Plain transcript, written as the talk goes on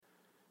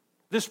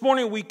This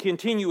morning we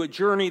continue a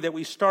journey that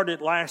we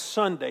started last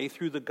Sunday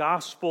through the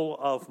Gospel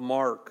of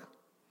Mark,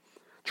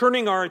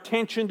 turning our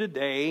attention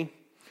today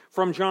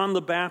from John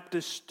the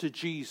Baptist to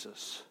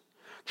Jesus,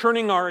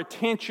 turning our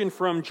attention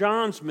from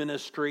John's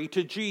ministry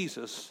to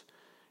Jesus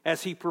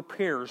as he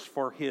prepares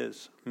for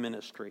his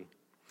ministry.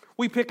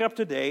 We pick up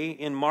today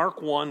in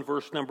Mark 1,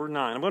 verse number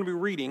 9. I'm going to be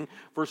reading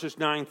verses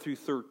 9 through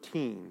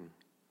 13.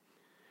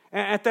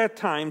 At that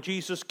time,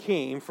 Jesus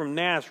came from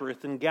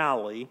Nazareth in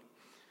Galilee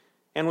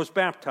and was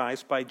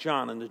baptized by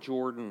John in the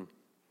Jordan.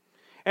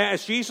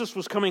 As Jesus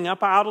was coming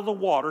up out of the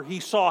water, he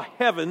saw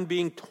heaven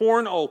being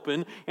torn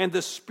open and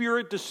the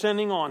Spirit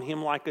descending on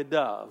him like a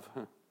dove.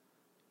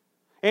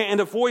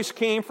 And a voice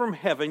came from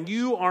heaven,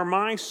 "You are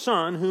my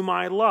Son, whom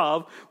I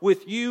love.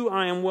 With you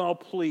I am well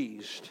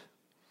pleased."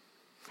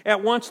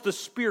 At once the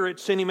Spirit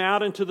sent him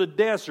out into the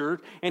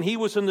desert, and he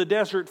was in the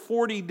desert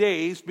 40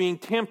 days, being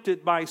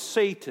tempted by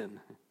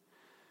Satan.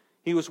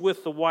 He was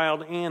with the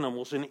wild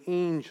animals, and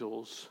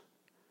angels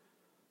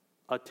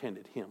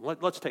attended him.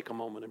 Let's take a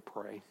moment and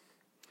pray.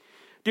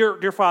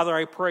 Dear Father,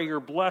 I pray your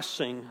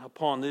blessing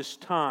upon this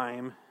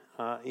time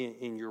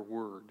in your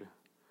word.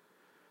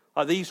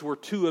 These were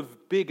two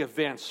big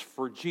events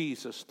for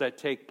Jesus that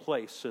take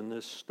place in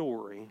this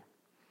story,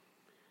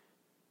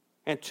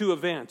 and two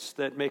events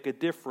that make a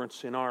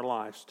difference in our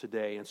lives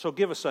today. And so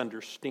give us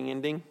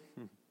understanding.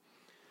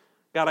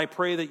 God, I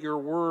pray that your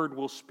word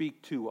will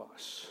speak to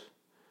us,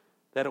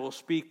 that it will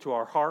speak to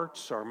our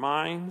hearts, our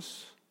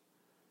minds,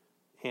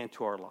 and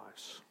to our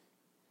lives.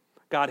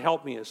 God,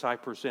 help me as I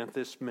present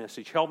this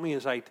message. Help me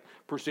as I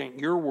present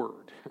your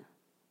word.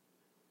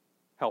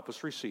 Help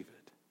us receive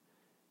it.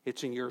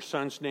 It's in your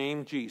Son's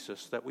name,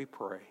 Jesus, that we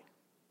pray.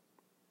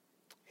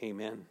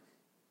 Amen.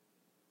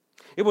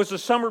 It was the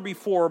summer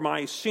before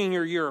my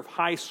senior year of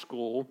high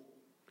school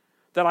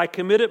that I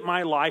committed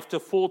my life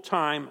to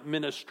full-time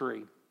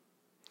ministry.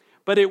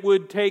 But it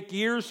would take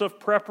years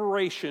of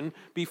preparation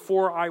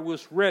before I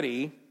was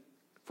ready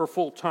for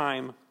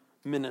full-time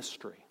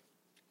ministry.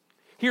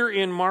 Here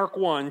in Mark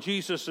 1,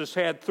 Jesus has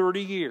had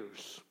 30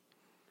 years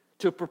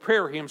to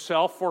prepare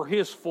himself for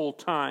his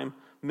full-time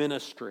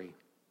ministry.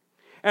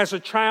 As a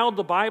child,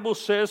 the Bible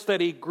says that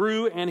he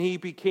grew and he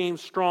became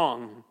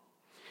strong.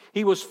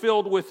 He was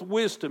filled with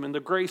wisdom, and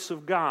the grace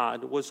of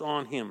God was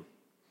on him.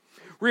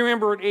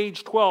 Remember, at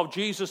age 12,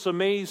 Jesus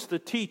amazed the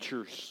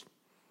teachers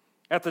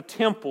at the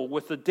temple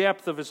with the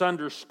depth of his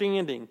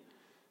understanding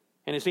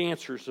and his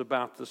answers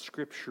about the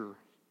Scripture.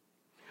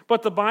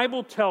 But the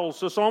Bible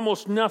tells us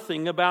almost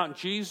nothing about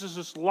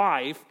Jesus'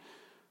 life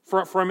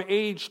from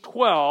age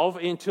 12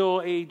 until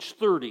age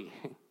 30,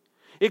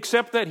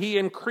 except that he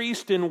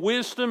increased in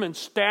wisdom and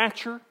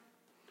stature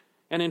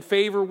and in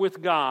favor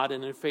with God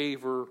and in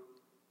favor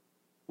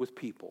with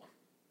people.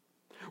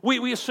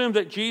 We assume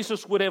that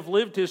Jesus would have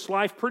lived his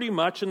life pretty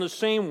much in the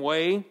same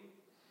way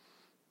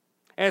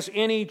as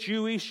any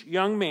Jewish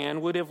young man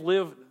would have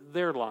lived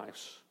their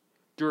lives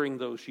during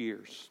those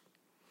years.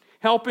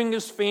 Helping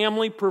his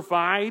family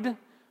provide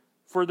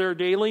for their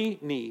daily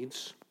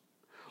needs,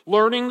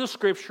 learning the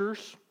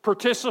Scriptures,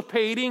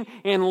 participating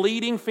and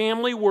leading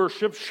family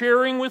worship,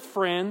 sharing with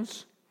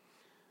friends,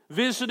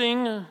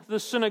 visiting the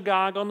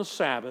synagogue on the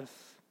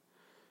Sabbath,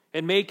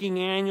 and making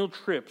annual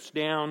trips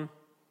down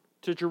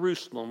to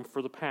Jerusalem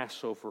for the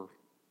Passover.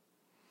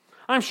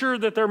 I'm sure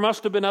that there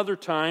must have been other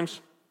times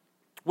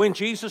when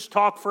Jesus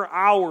talked for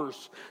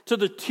hours to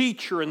the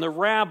teacher and the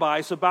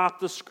rabbis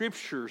about the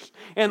Scriptures.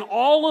 And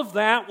all of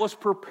that was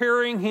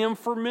preparing him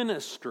for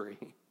ministry,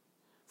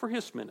 for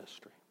his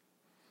ministry.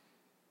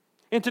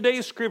 In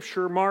today's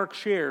Scripture, Mark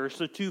shares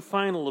the two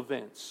final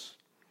events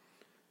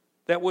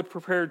that would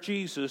prepare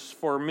Jesus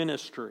for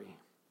ministry: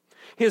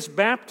 his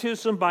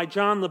baptism by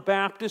John the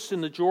Baptist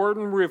in the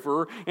Jordan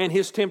River and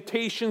his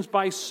temptations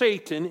by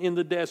Satan in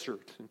the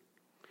desert.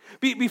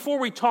 Before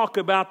we talk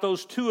about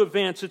those two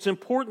events, it's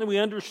important that we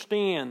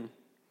understand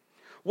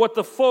what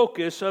the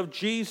focus of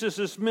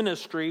Jesus'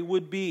 ministry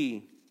would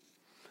be.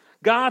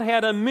 God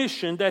had a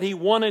mission that he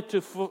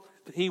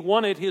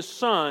wanted his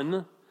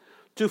Son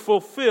to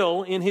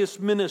fulfill in his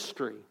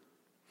ministry.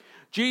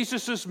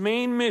 Jesus'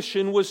 main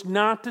mission was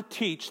not to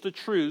teach the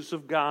truths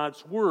of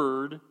God's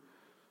Word,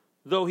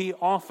 though he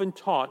often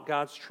taught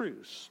God's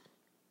truths.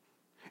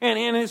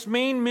 And his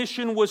main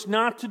mission was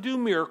not to do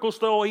miracles,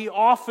 though he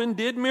often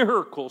did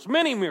miracles,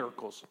 many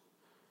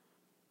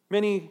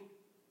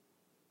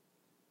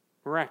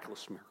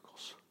miraculous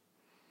miracles.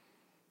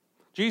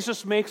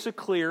 Jesus makes it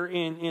clear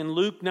in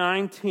Luke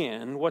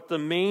 9:10 what the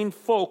main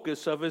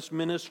focus of his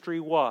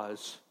ministry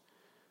was.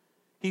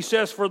 He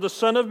says, "For the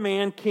Son of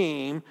Man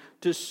came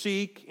to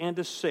seek and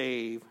to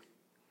save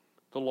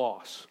the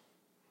lost."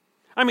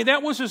 I mean,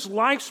 that was his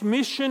life's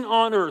mission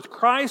on earth.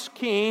 Christ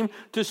came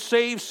to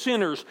save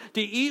sinners,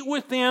 to eat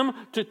with them,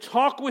 to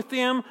talk with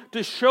them,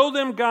 to show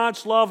them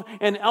God's love,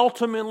 and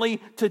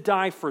ultimately to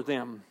die for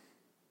them.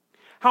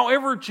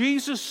 However,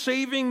 Jesus'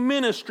 saving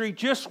ministry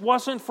just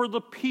wasn't for the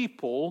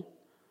people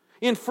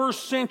in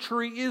first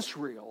century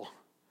Israel.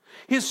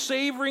 His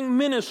saving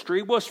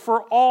ministry was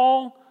for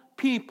all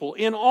people,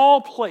 in all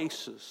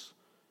places,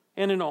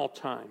 and in all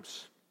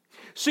times.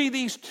 See,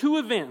 these two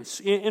events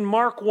in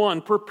Mark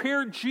 1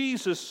 prepared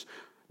Jesus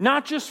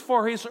not just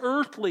for his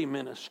earthly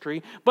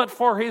ministry, but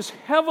for his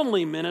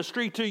heavenly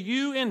ministry to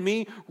you and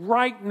me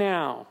right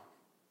now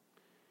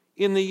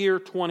in the year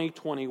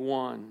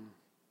 2021.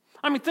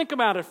 I mean, think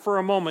about it for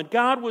a moment.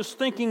 God was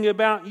thinking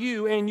about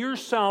you and your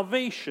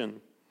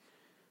salvation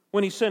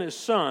when he sent his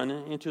Son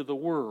into the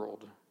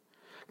world.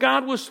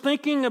 God was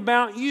thinking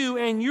about you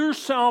and your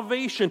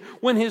salvation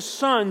when his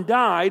Son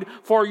died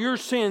for your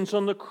sins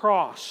on the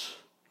cross.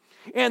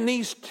 And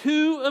these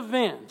two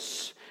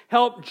events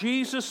help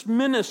Jesus'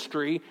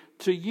 ministry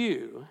to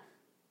you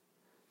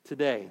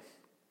today.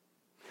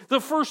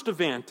 The first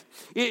event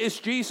is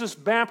Jesus'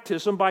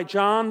 baptism by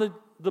John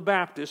the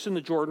Baptist in the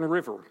Jordan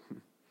River.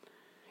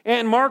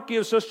 And Mark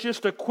gives us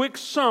just a quick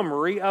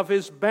summary of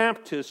his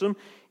baptism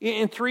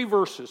in 3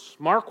 verses.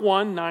 Mark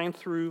 1, 9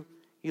 through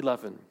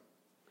 11.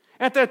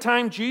 At that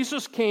time,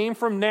 Jesus came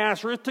from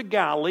Nazareth to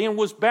Galilee and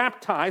was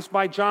baptized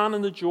by John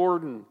in the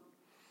Jordan.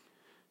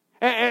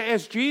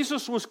 As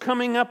Jesus was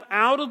coming up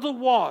out of the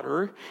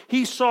water,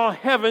 he saw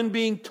heaven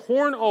being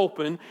torn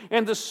open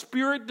and the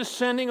Spirit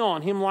descending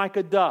on him like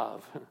a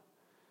dove.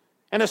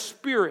 And a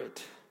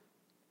Spirit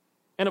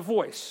and a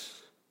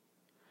voice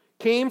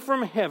came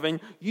from heaven,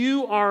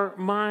 "You are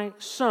my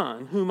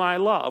Son, whom I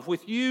love.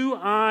 With you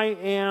I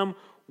am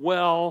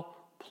well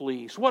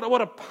pleased."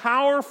 What a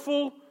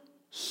powerful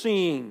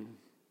scene.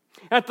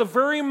 At the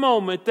very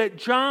moment that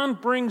John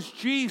brings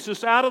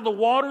Jesus out of the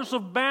waters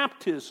of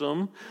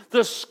baptism,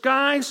 the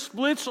sky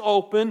splits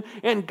open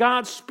and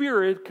God's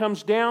Spirit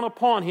comes down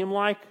upon him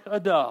like a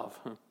dove.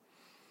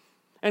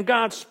 And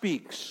God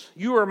speaks,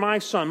 "You are my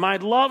Son, my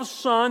loved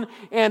Son,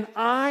 and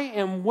I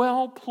am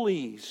well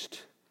pleased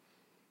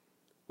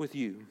with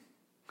you."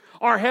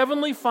 Our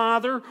Heavenly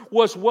Father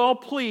was well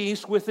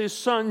pleased with his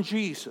Son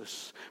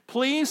Jesus,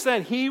 pleased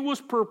that he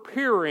was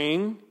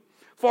preparing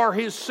for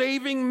his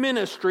saving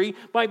ministry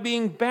by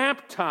being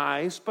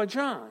baptized by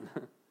John.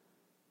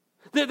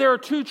 There are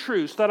two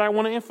truths that I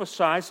want to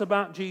emphasize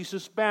about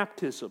Jesus'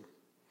 baptism.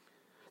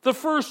 The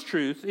first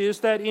truth is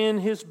that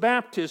in his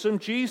baptism,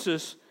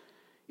 Jesus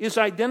is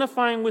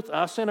identifying with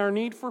us and our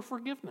need for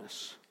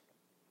forgiveness.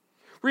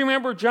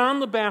 Remember, John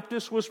the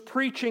Baptist was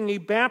preaching a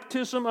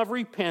baptism of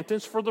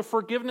repentance for the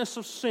forgiveness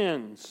of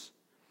sins.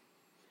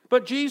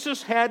 But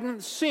Jesus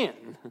hadn't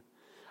sinned.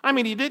 I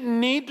mean, he didn't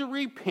need to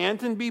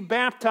repent and be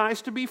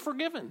baptized to be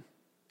forgiven.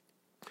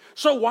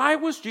 So why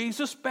was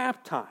Jesus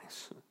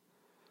baptized?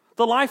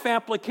 The Life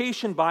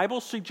Application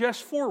Bible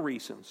suggests 4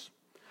 reasons.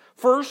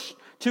 First,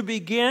 to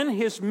begin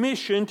his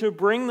mission to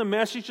bring the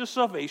message of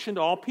salvation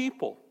to all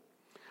people.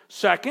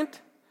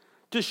 Second,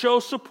 to show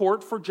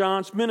support for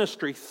John's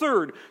ministry.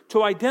 Third,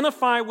 to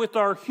identify with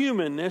our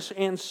humanness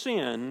and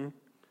sin.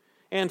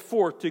 And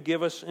fourth, to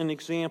give us an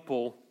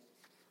example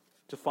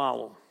to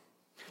follow.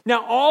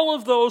 Now, all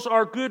of those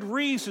are good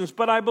reasons,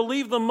 but I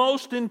believe the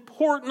most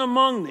important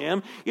among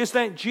them is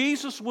that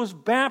Jesus was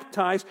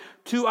baptized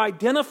to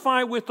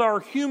identify with our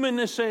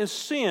humanness as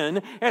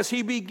sin as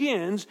he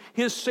begins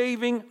his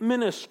saving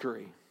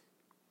ministry.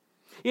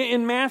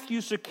 In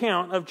Matthew's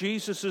account of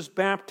Jesus'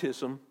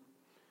 baptism,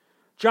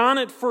 John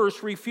at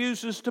first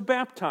refuses to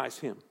baptize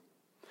him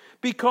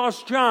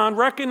because John,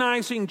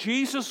 recognizing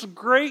Jesus'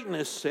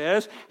 greatness,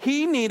 says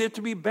he needed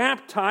to be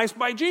baptized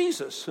by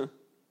Jesus.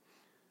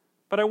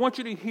 But I want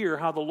you to hear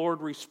how the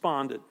Lord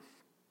responded.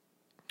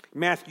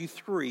 Matthew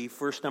 3,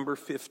 verse number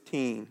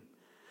 15.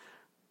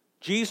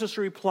 Jesus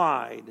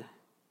replied,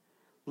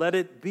 "Let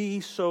it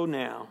be so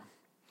now.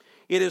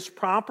 It is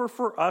proper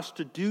for us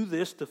to do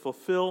this to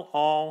fulfill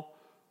all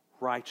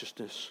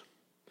righteousness."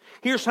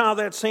 Here's how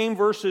that same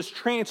verse is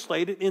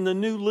translated in the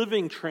New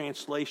Living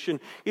Translation.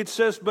 It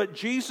says, "But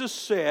Jesus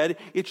said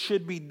it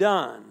should be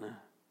done,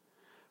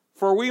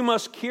 for we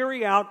must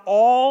carry out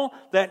all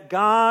that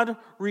God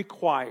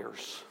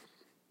requires."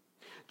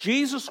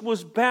 Jesus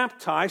was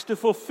baptized to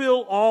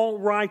fulfill all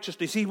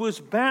righteousness. He was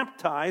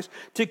baptized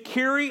to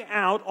carry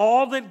out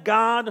all that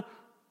God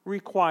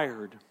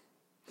required.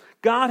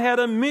 God had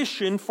a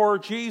mission for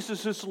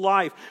Jesus'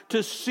 life,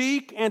 to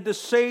seek and to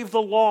save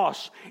the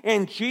lost.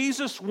 And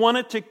Jesus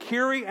wanted to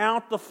carry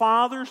out the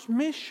Father's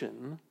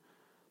mission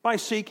by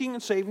seeking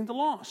and saving the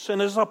lost.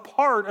 And as a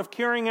part of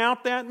carrying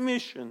out that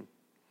mission,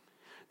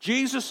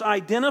 Jesus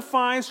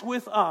identifies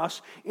with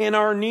us in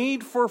our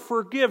need for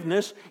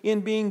forgiveness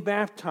in being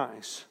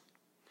baptized.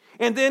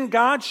 And then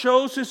God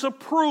shows his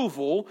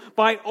approval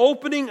by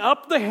opening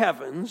up the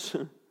heavens,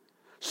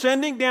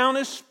 sending down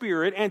his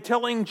Spirit, and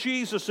telling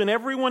Jesus and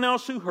everyone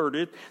else who heard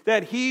it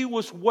that he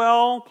was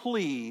well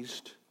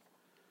pleased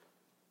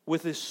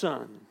with his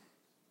Son.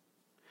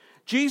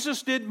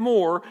 Jesus did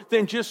more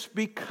than just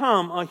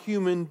become a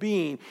human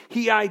being.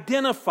 He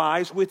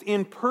identifies with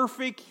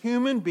imperfect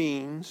human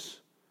beings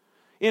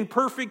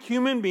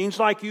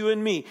like you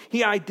and me.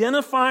 He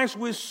identifies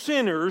with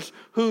sinners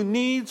who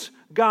needs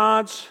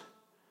God's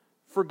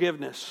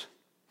forgiveness.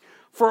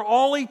 For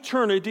all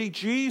eternity,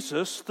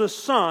 Jesus, the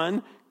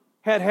Son,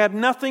 had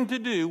nothing to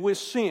do with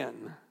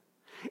sin.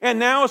 And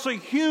now as a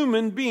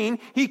human being,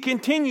 he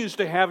continues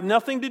to have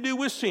nothing to do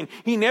with sin.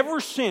 He never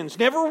sins,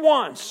 never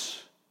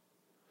once.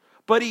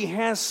 But he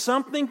has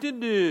something to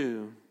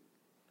do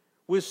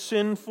with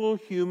sinful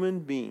human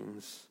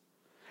beings.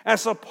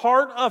 As a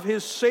part of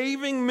his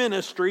saving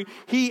ministry,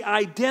 he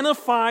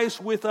identifies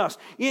with us.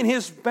 In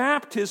his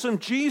baptism,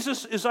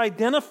 Jesus is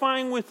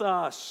identifying with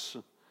us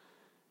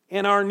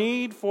and our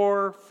need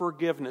for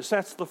forgiveness.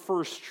 That's the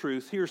first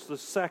truth. Here's the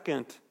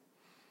second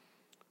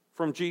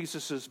from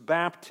Jesus'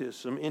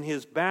 baptism. In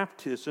his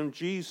baptism,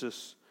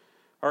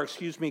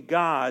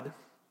 God,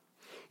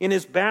 in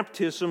his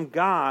baptism,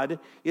 God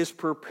is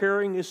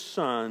preparing his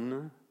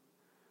Son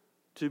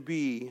to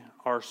be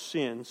our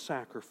sin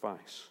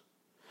sacrifice.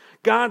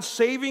 God's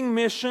saving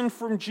mission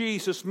from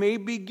Jesus may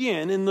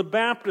begin in the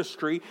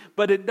baptistry,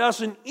 but it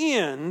doesn't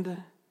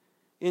end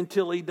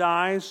until he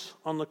dies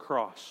on the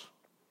cross.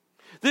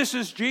 This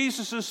is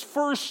Jesus'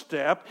 first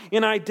step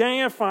in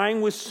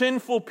identifying with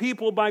sinful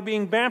people by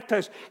being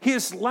baptized.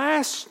 His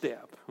last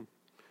step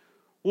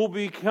will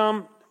be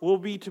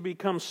to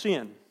become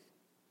sin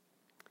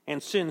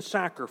and sin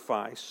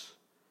sacrifice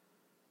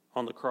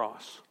on the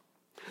cross.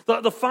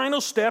 The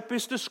final step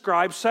is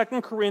described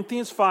 2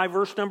 Corinthians 5,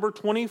 verse number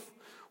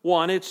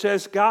 21. It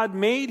says, God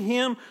made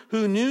him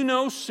who knew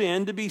no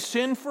sin to be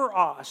sin for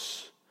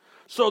us,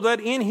 so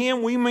that in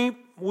him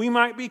we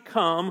might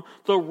become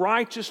the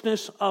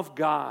righteousness of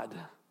God.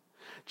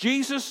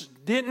 Jesus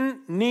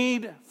didn't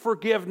need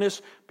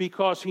forgiveness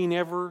because he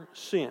never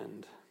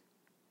sinned.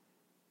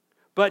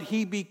 But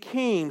he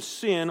became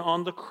sin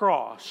on the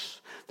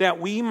cross that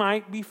we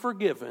might be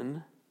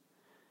forgiven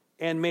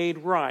and made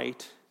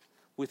right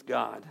with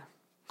God.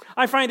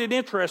 I find it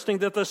interesting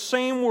that the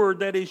same word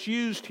that is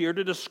used here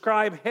to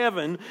describe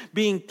heaven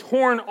being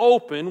torn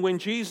open when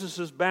Jesus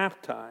is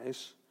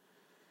baptized,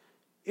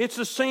 it's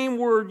the same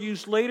word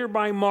used later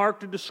by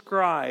Mark to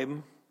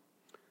describe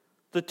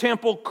the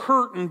temple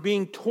curtain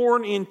being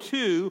torn in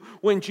two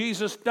when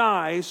Jesus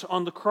dies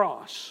on the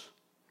cross.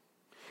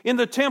 In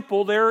the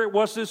temple, there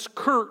was this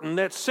curtain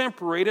that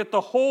separated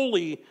the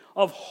Holy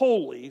of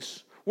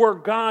Holies, where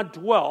God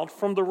dwelt,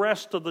 from the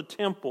rest of the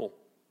temple.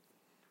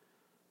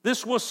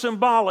 This was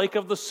symbolic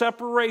of the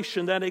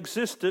separation that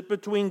existed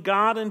between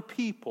God and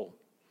people.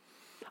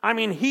 I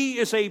mean, he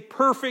is a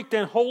perfect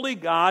and holy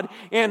God,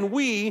 and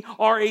we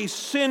are a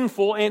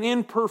sinful and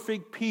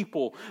imperfect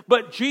people.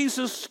 But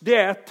Jesus'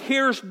 death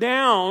tears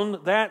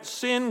down that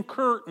sin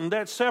curtain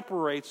that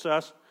separates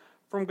us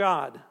from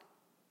God.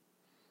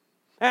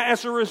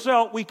 As a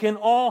result, we can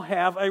all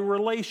have a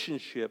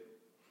relationship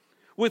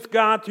with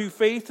God through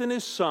faith in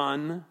his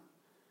Son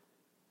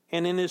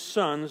and in his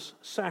Son's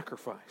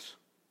sacrifice.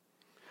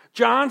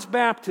 John's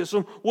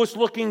baptism was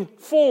looking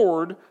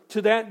forward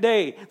to that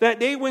day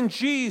when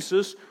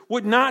Jesus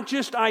would not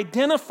just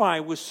identify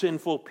with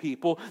sinful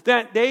people,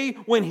 that day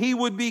when he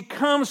would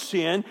become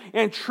sin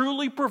and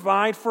truly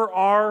provide for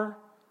our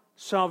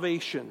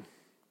salvation.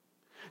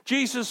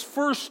 Jesus'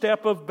 first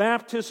step of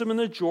baptism in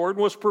the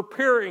Jordan was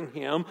preparing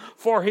him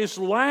for his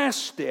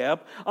last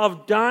step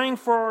of dying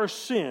for our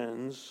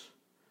sins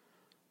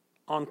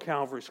on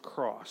Calvary's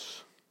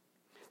cross.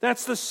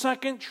 That's the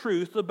second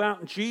truth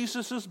about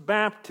Jesus'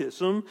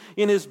 baptism.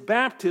 In his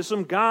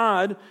baptism,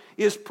 God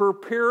is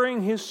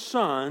preparing his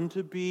Son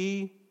to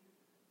be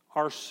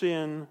our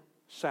sin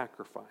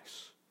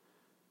sacrifice.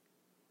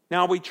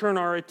 Now we turn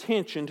our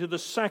attention to the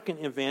second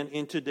event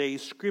in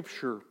today's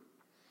scripture,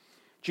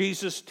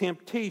 Jesus'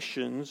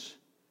 temptations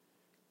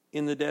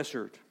in the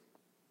desert.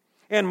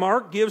 And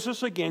Mark gives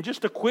us again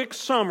just a quick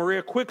summary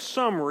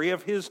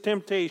of his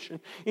temptation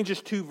in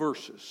just 2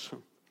 verses.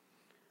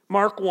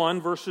 Mark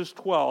 1, verses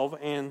 12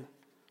 and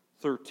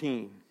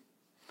 13.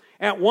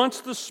 At once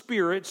the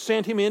Spirit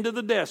sent him into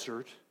the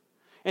desert,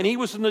 and he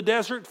was in the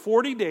desert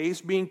 40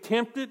 days, being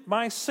tempted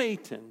by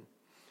Satan.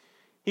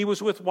 He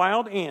was with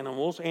wild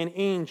animals, and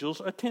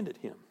angels attended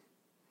him.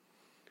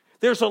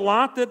 There's a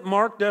lot that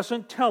Mark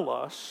doesn't tell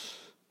us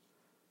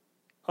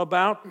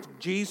about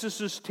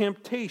Jesus'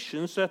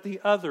 temptations that the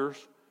other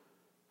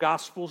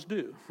Gospels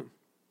do.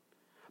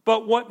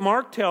 But what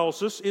Mark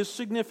tells us is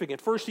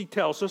significant. First, he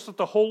tells us that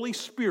the Holy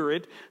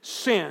Spirit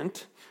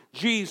sent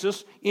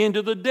Jesus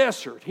into the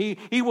desert.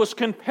 He was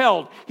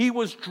compelled. He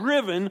was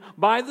driven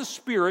by the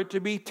Spirit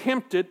to be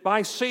tempted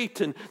by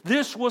Satan.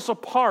 This was a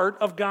part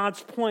of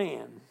God's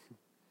plan.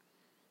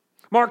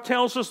 Mark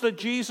tells us that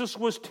Jesus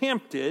was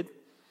tempted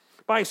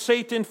by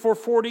Satan for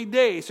 40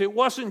 days. It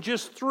wasn't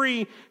just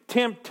 3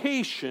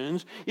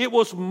 temptations. It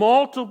was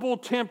multiple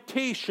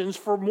temptations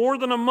for more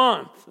than a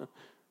month.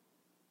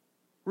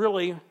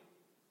 Really,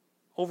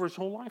 over his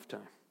whole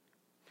lifetime.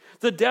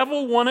 The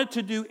devil wanted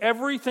to do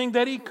everything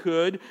that he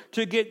could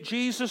to get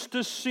Jesus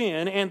to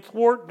sin and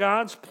thwart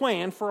God's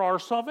plan for our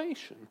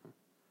salvation.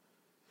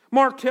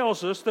 Mark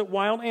tells us that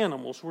wild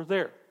animals were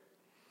there.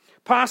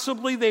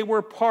 Possibly they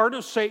were part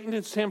of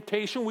Satan's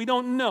temptation. We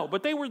don't know,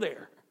 but they were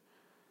there.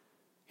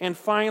 And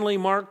finally,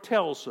 Mark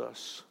tells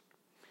us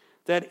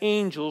that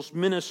angels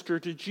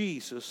minister to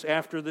Jesus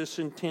after this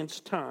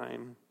intense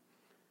time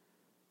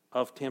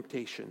of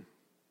temptation.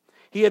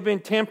 He had been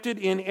tempted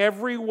in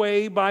every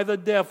way by the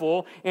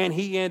devil, and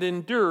he had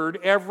endured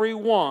every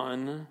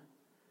one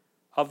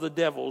of the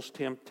devil's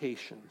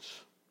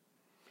temptations.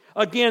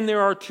 Again,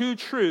 there are two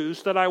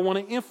truths that I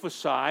want to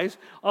emphasize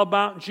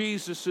about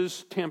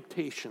Jesus'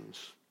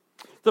 temptations.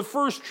 The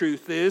first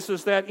truth is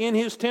that in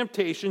his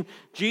temptation,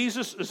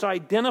 Jesus is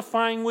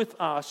identifying with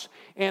us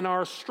and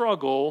our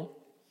struggle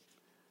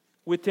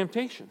with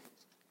temptation.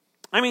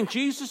 I mean,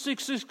 Jesus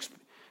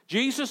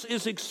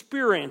is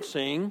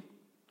experiencing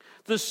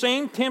the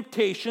same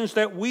temptations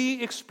that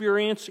we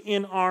experience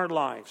in our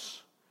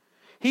lives.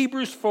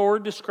 Hebrews 4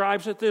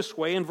 describes it this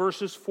way in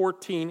verses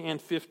 14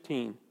 and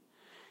 15.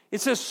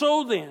 It says,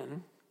 "So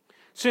then,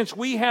 since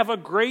we have a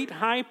great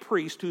high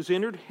priest who's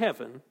entered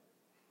heaven,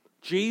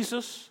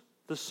 Jesus,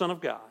 the Son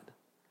of God,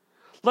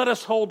 let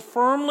us hold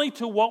firmly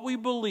to what we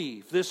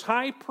believe. This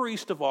high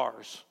priest of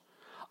ours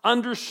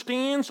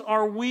understands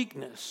our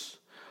weakness,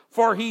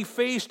 for he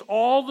faced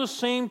all the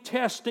same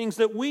testings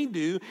that we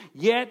do,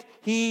 yet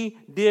he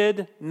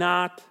did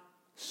not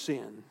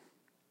sin."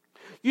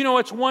 You know,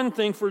 it's one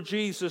thing for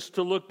Jesus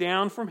to look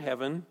down from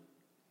heaven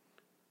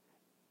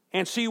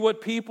and see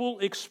what people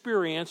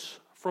experience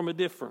from a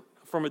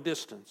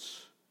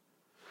distance.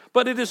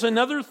 But it is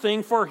another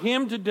thing for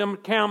him to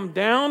come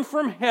down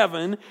from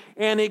heaven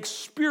and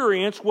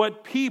experience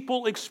what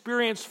people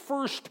experience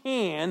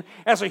firsthand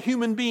as a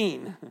human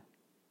being.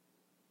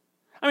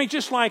 I mean,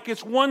 just like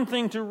it's one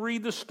thing to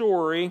read the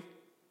story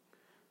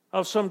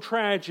of some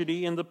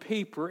tragedy in the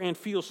paper and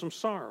feel some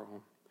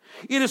sorrow.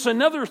 It is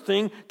another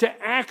thing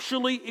to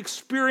actually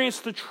experience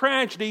the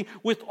tragedy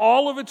with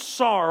all of its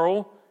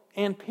sorrow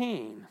and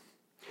pain.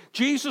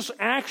 Jesus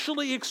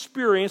actually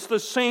experienced the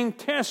same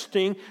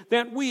testing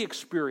that we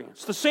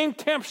experience, the same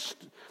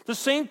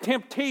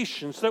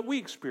temptations that we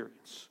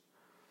experience.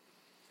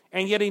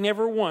 And yet he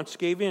never once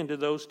gave in to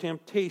those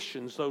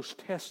temptations, those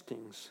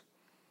testings.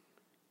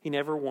 He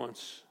never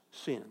once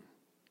sinned.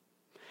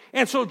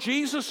 And so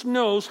Jesus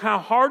knows how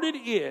hard it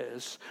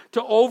is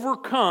to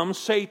overcome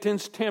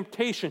Satan's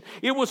temptation.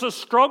 It was a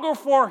struggle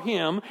for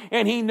him,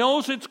 and he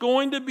knows it's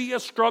going to be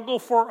a struggle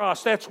for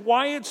us. That's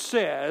why it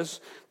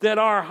says that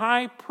our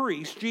high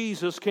priest,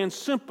 Jesus, can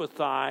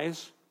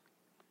sympathize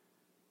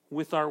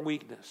with our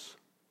weakness.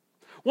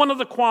 One of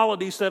the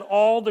qualities that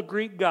all the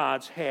Greek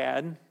gods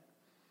had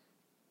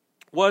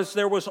was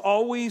there was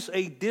always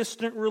a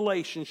distant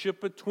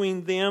relationship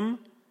between them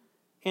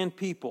and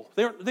people.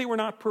 They were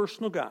not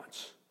personal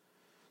gods.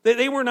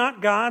 They were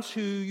not gods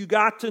who you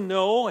got to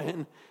know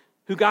and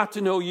who got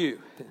to know you.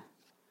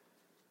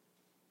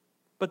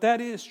 But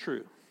that is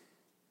true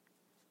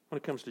when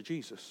it comes to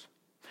Jesus.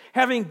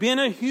 Having been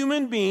a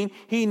human being,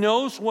 he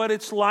knows what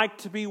it's like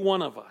to be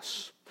one of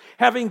us.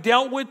 Having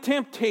dealt with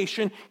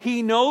temptation,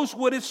 he knows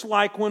what it's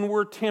like when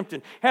we're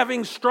tempted.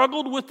 Having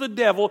struggled with the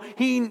devil,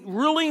 he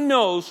really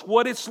knows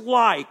what it's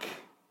like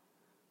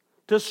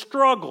to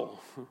struggle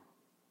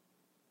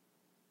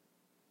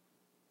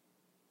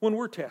when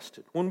we're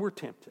tested, when we're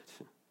tempted.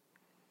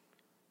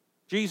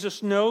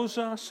 Jesus knows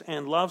us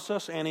and loves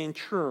us, and in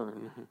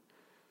turn,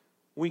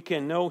 we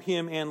can know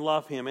him and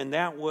love him. And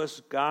that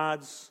was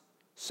God's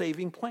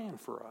saving plan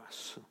for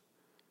us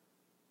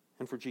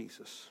and for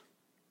Jesus.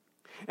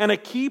 And a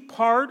key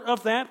part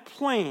of that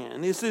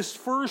plan is this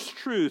first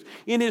truth.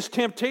 In his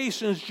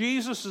temptations,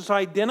 Jesus is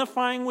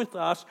identifying with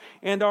us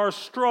and our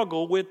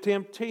struggle with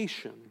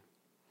temptation.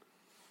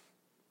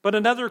 But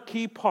another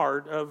key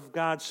part of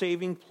God's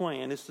saving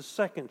plan is the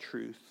second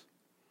truth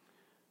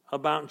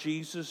about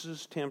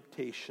Jesus'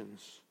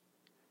 temptations.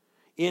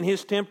 In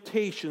his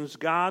temptations,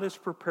 God is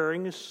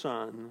preparing his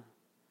Son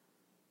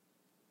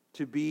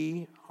to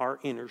be our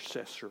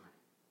intercessor.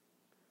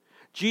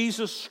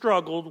 Jesus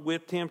struggled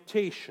with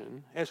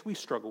temptation as we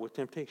struggle with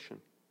temptation.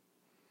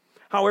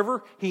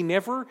 However, he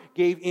never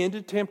gave in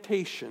to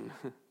temptation.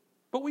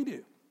 But we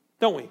do,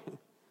 don't we?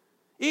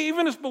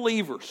 Even as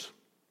believers.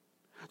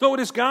 Though it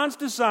is God's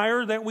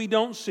desire that we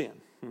don't sin.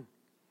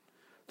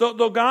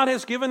 Though God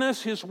has given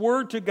us his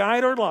word to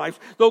guide our lives,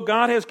 though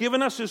God has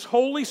given us his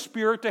Holy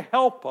Spirit to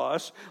help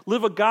us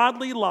live a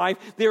godly life,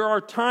 there are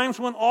times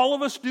when all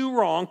of us do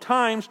wrong,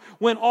 times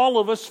when all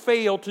of us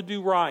fail to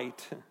do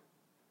right.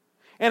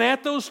 And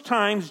at those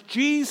times,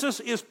 Jesus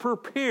is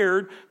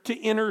prepared to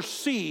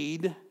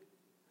intercede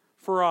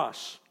for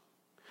us.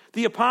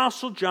 The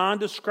Apostle John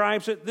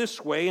describes it this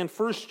way in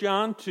 1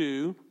 John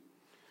 2,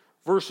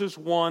 verses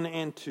 1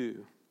 and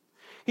 2.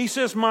 He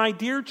says, "My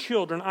dear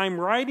children, I'm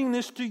writing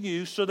this to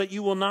you so that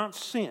you will not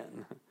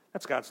sin."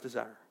 That's God's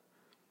desire.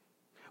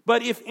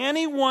 "But if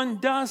anyone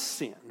does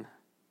sin,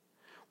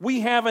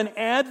 we have an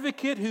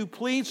advocate who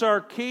pleads our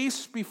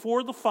case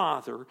before the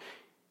Father.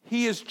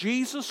 He is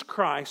Jesus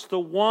Christ, the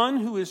one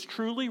who is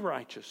truly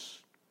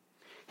righteous.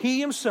 He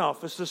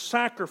himself is the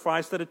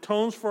sacrifice that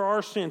atones for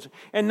our sins,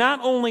 and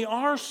not only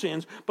our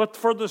sins, but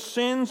for the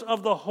sins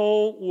of the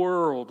whole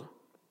world."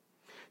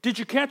 Did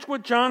you catch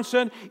what John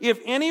said? If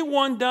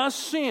anyone does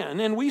sin,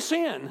 and we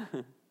sin,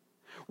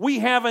 we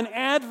have an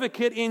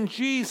advocate in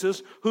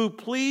Jesus who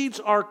pleads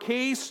our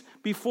case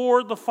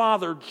before the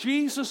Father.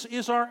 Jesus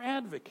is our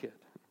advocate.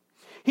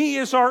 He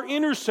is our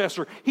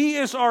intercessor. He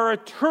is our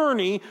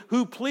attorney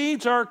who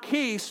pleads our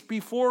case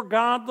before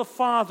God the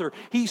Father.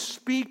 He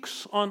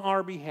speaks on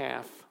our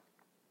behalf.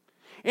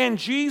 And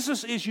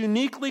Jesus is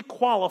uniquely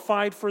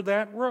qualified for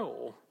that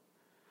role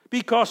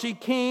because He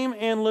came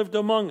and lived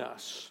among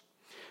us,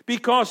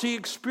 because He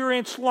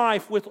experienced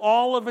life with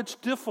all of its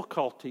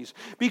difficulties,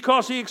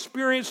 because He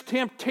experienced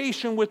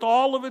temptation with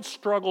all of its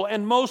struggle,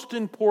 and most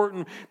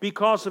important,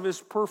 because of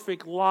His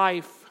perfect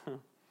life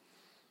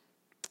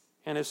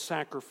and His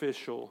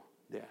sacrificial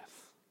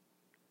death.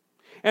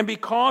 And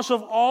because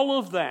of all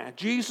of that,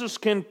 Jesus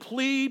can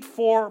plead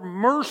for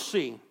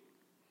mercy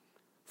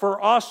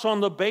for us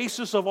on the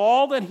basis of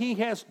all that He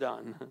has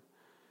done.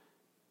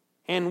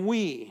 And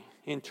we,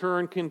 in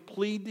turn, can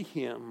plead to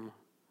Him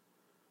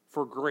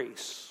for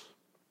grace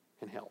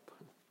and help.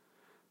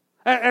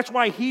 That's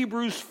why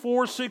Hebrews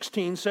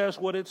 4:16 says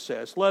what it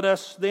says. Let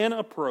us then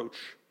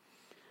approach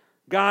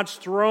God's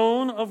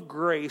throne of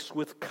grace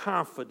with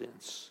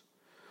confidence,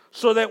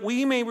 so that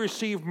we may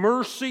receive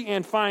mercy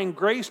and find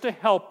grace to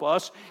help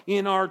us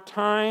in our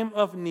time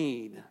of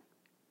need.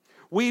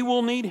 We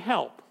will need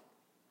help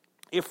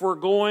if we're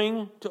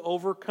going to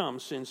overcome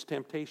sin's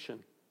temptation.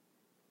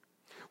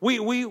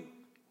 We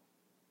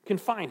can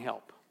find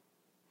help.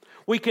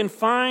 We can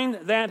find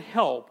that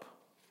help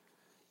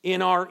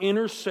in our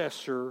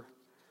intercessor,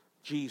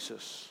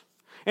 Jesus.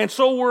 And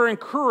so we're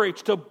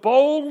encouraged to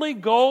boldly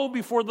go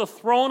before the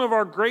throne of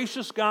our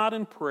gracious God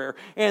in prayer,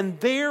 and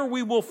there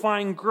we will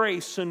find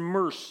grace and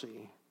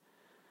mercy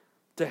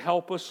to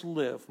help us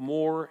live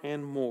more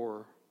and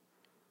more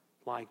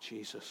like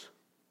Jesus.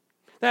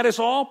 That is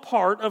all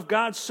part of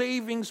God's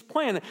saving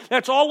plan.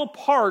 That's all a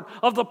part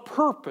of the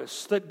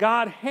purpose that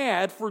God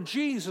had for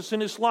Jesus in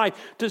His life,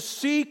 to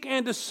seek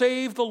and to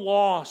save the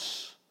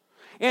lost.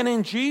 And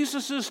in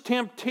Jesus'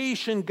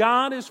 temptation,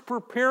 God is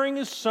preparing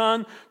His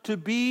Son to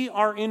be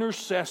our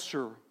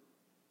intercessor.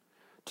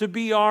 To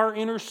be our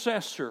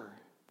intercessor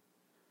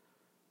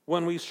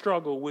when we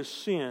struggle with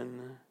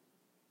sin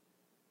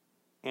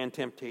and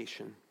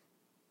temptation.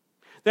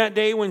 That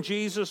day when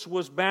Jesus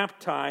was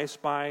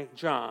baptized by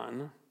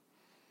John,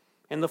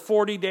 and the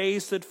 40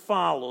 days that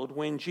followed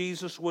when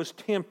Jesus was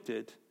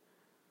tempted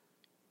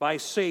by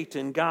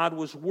Satan, God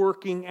was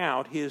working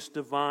out His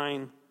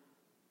divine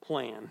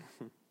plan.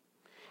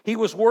 He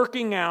was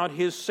working out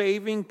His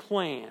saving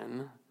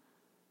plan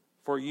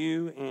for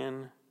you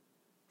and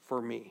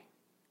for me.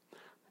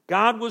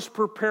 God was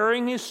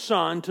preparing His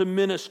Son to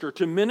minister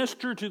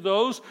to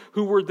those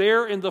who were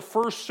there in the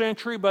first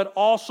century, but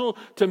also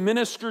to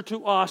minister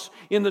to us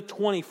in the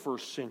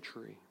 21st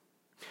century.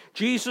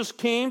 Jesus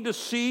came to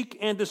seek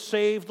and to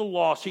save the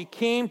lost. He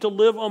came to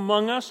live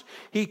among us.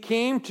 He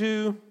came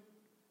to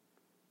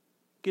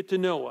get to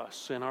know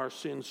us in our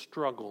sin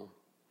struggle.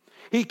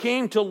 He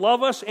came to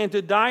love us and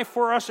to die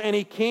for us, and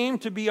He came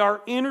to be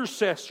our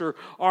intercessor,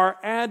 our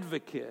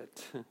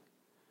advocate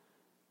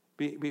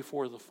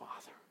before the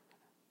Father.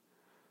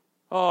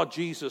 Oh,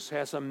 Jesus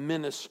has a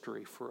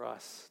ministry for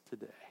us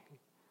today.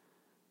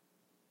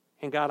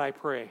 And God, I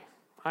pray,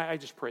 I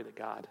just pray that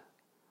God,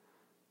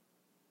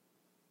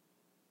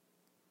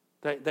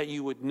 that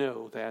you would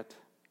know that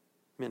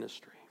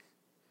ministry.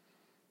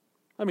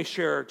 Let me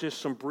share just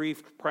some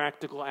brief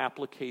practical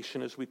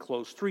application as we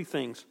close. 3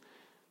 things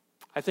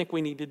I think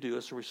we need to do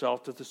as a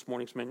result of this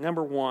morning's message.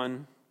 Number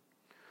 1,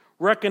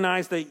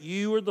 recognize that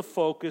you are the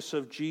focus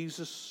of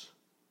Jesus'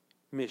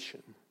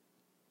 mission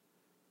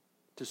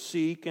to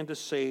seek and to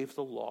save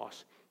the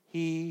lost.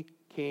 He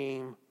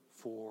came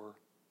for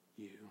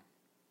you.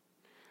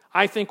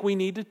 I think we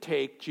need to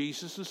take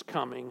Jesus'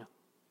 coming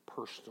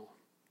personal.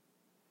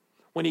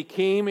 When He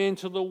came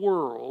into the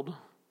world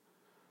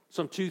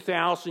some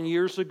 2,000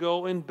 years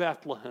ago in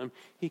Bethlehem,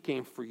 He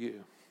came for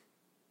you.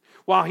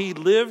 While He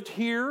lived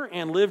here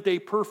and lived a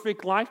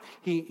perfect life,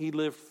 He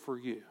lived for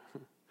you.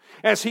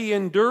 As He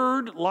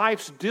endured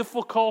life's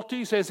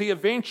difficulties, as He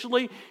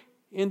eventually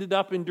ended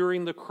up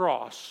enduring the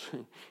cross,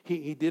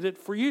 He did it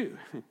for you.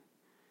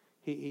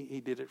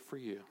 He did it for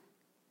you.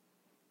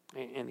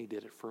 And He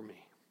did it for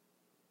me.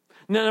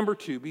 Now, number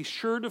 2, be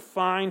sure to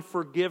find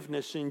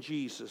forgiveness in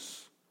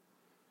Jesus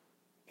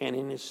and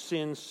in His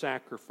sin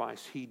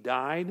sacrifice. He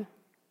died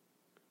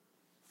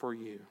for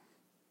you.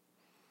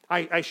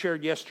 I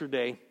shared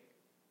yesterday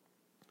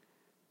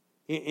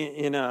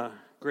in a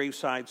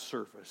graveside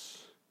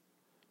service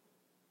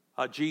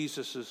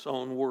Jesus'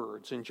 own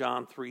words in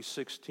John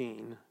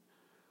 3:16.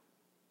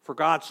 For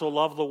God so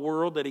loved the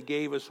world that He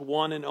gave His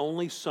one and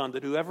only Son,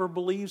 that whoever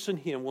believes in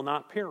Him will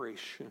not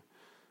perish,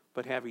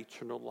 but have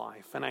eternal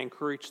life. And I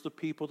encourage the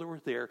people that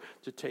were there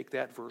to take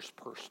that verse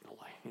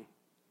personally.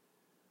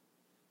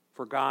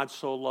 For God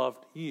so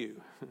loved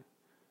you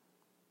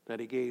that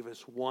He gave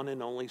His one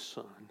and only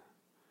Son,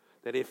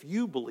 that if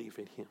you believe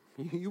in Him,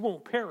 you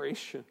won't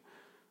perish,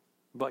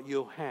 but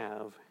you'll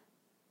have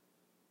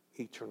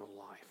eternal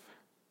life.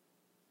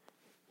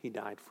 He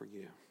died for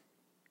you.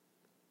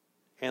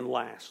 And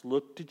last,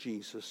 look to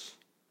Jesus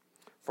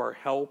for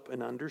help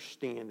and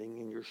understanding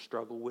in your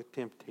struggle with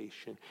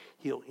temptation.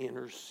 He'll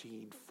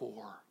intercede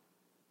for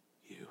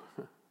you.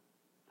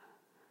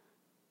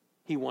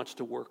 He wants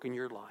to work in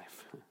your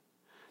life.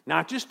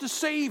 Not just to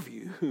save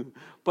you,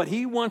 but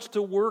He wants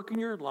to work in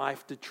your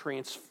life to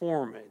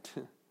transform it,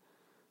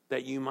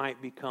 that you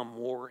might become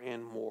more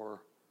and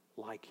more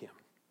like Him.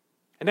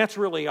 And that's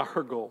really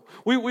our goal.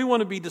 We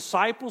want to be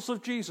disciples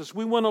of Jesus.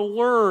 We want to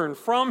learn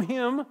from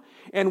Him,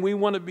 and we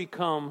want to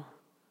become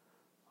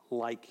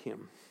like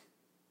Him.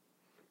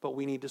 But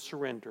we need to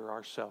surrender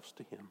ourselves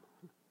to Him.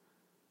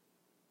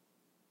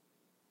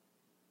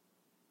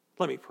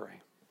 Let me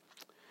pray.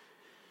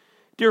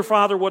 Dear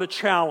Father, what a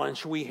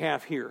challenge we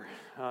have here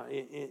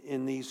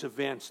in these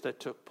events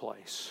that took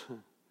place.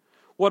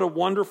 What a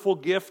wonderful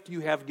gift you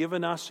have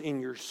given us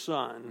in your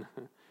Son,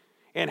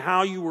 and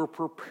how you were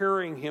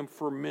preparing Him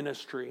for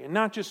ministry. And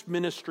not just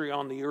ministry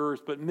on the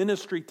earth, but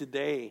ministry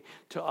today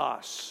to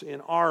us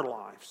in our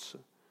lives.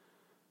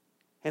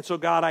 And so,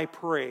 God, I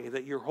pray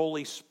that your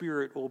Holy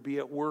Spirit will be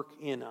at work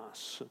in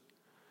us.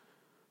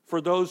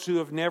 For those who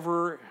have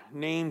never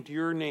named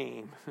your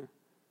name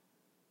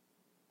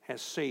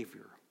as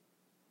Savior,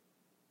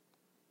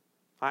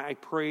 I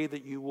pray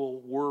that you will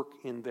work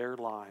in their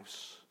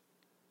lives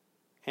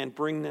and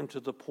bring them to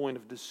the point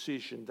of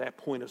decision, that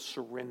point of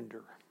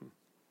surrender,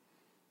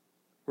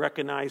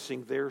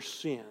 recognizing their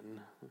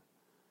sin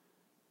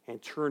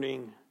and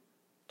turning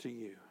to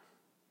you,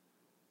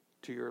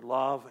 to your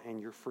love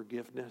and your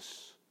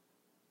forgiveness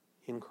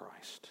in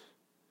Christ.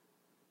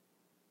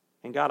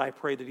 And God, I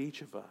pray that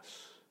each of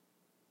us,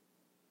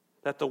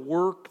 that the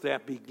work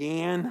that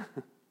began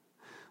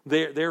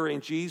there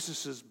in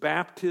Jesus'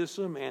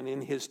 baptism and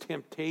in His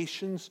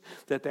temptations,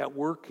 that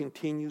work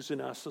continues in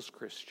us as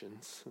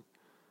Christians,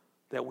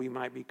 that we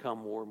might become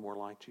more and more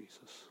like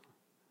Jesus.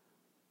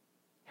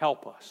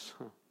 Help us.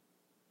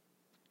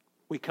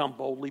 We come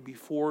boldly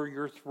before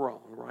your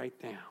throne right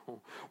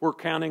now. We're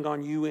counting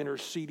on you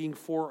interceding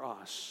for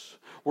us.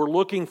 We're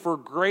looking for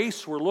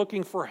grace. We're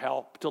looking for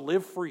help to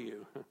live for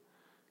you.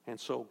 And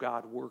so,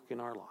 God, work in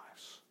our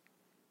lives.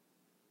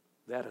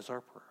 That is our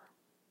prayer.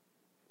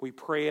 We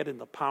pray it in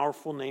the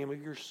powerful name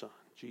of your Son,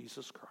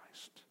 Jesus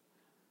Christ.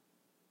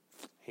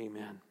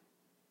 Amen.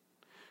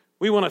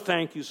 We want to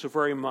thank you so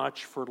very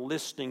much for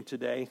listening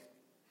today.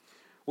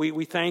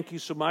 We thank you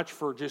so much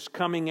for just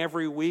coming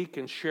every week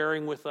and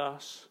sharing with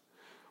us.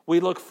 We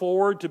look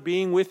forward to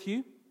being with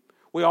you.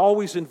 We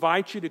always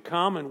invite you to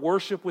come and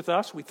worship with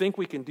us. We think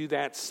we can do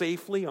that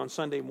safely on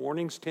Sunday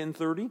mornings,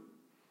 10:30.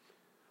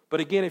 But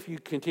again, if you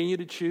continue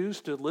to choose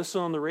to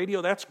listen on the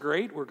radio, that's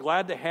great. We're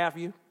glad to have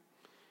you.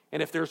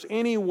 And if there's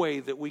any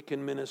way that we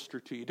can minister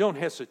to you, don't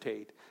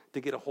hesitate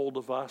to get a hold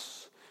of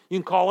us. You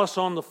can call us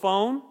on the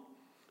phone.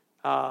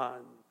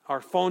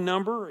 Our phone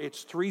number,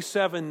 it's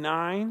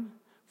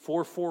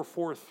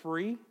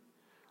 379-4443.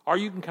 Or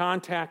you can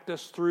contact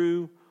us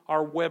through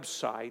our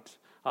website,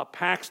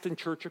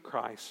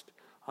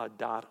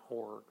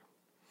 paxtonchurchofchrist.org.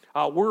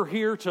 We're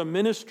here to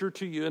minister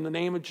to you in the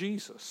name of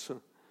Jesus.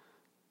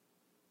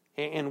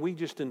 And we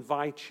just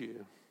invite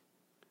you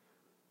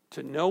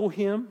to know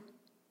Him,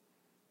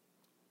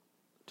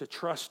 to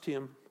trust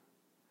Him,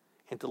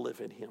 and to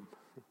live in Him.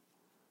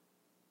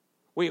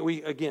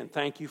 We again,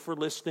 thank you for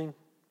listening.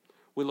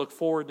 We look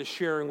forward to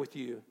sharing with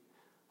you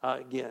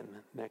again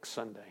next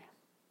Sunday.